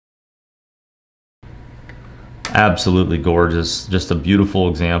Absolutely gorgeous. Just a beautiful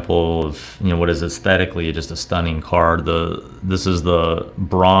example of, what is aesthetically just a stunning card. This is the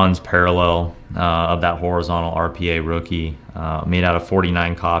bronze parallel of that horizontal RPA rookie, made out of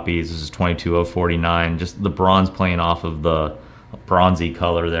 49 copies. This is 22049. Just the bronze playing off of the bronzy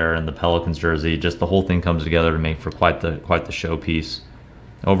color there in the Pelicans jersey. Just the whole thing comes together to make for quite the showpiece.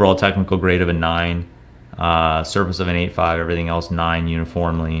 Overall technical grade of a 9, surface of an 8.5. Everything else 9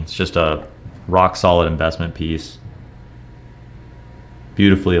 uniformly. It's just a rock solid investment piece.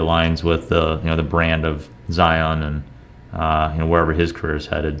 Beautifully aligns with the brand of Zion and wherever his career is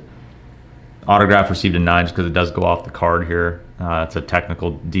headed. Autograph received a 9 just because it does go off the card here. It's a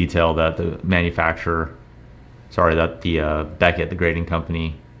technical detail that the manufacturer, that the Beckett, the grading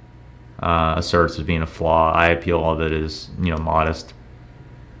company, asserts as being a flaw. I appeal all of it is modest.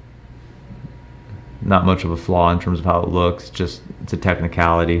 Not much of a flaw in terms of how it looks. It's a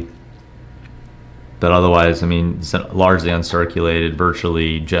technicality. But otherwise, it's a largely uncirculated,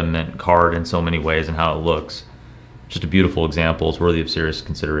 virtually gem mint card in so many ways and how it looks. Just a beautiful example. It's worthy of serious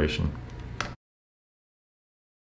consideration.